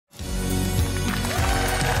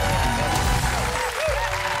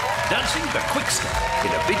dancing the quick step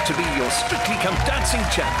in a bid to be your Strictly Come Dancing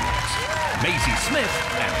champions, Maisie Smith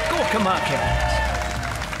and Gorka Marquez.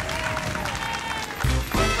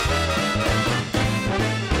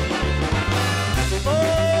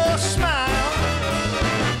 Oh, smile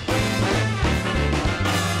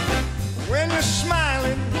when you're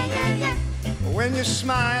smiling, when you're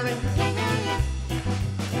smiling,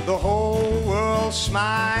 the whole world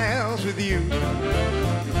smiles with you.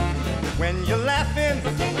 When you're laughing,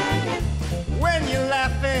 when you're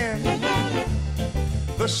laughing,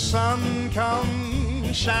 the sun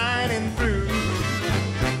comes shining through.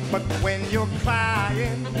 But when you're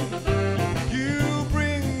crying, you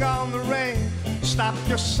bring on the rain. Stop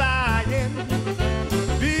your sighing,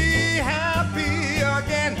 be happy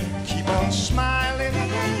again. Keep on smiling.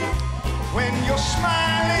 When you're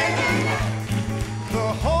smiling,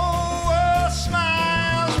 the whole world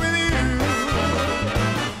smiles with you.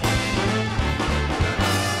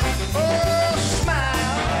 Oh,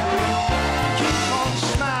 smile, keep on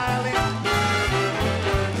smiling.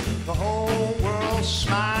 The whole world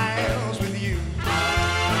smiles with you.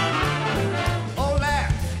 Oh,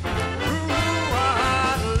 laugh,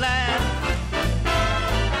 ooh, laugh.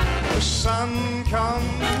 The sun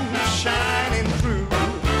comes shining through.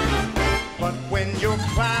 But when you're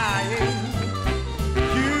crying,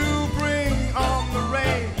 you bring on the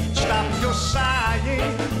rain. Stop your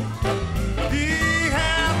sighing, be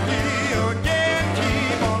happy again.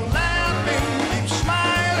 Keep on laughing, keep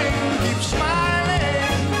smiling, keep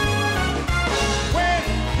smiling. When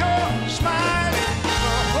you're smiling,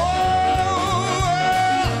 the whole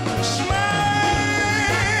world smiles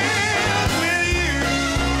with you.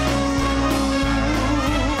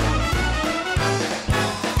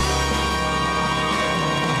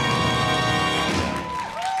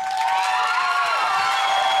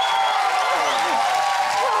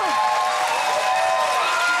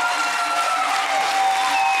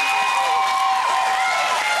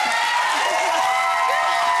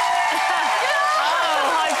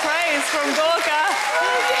 From Gorka.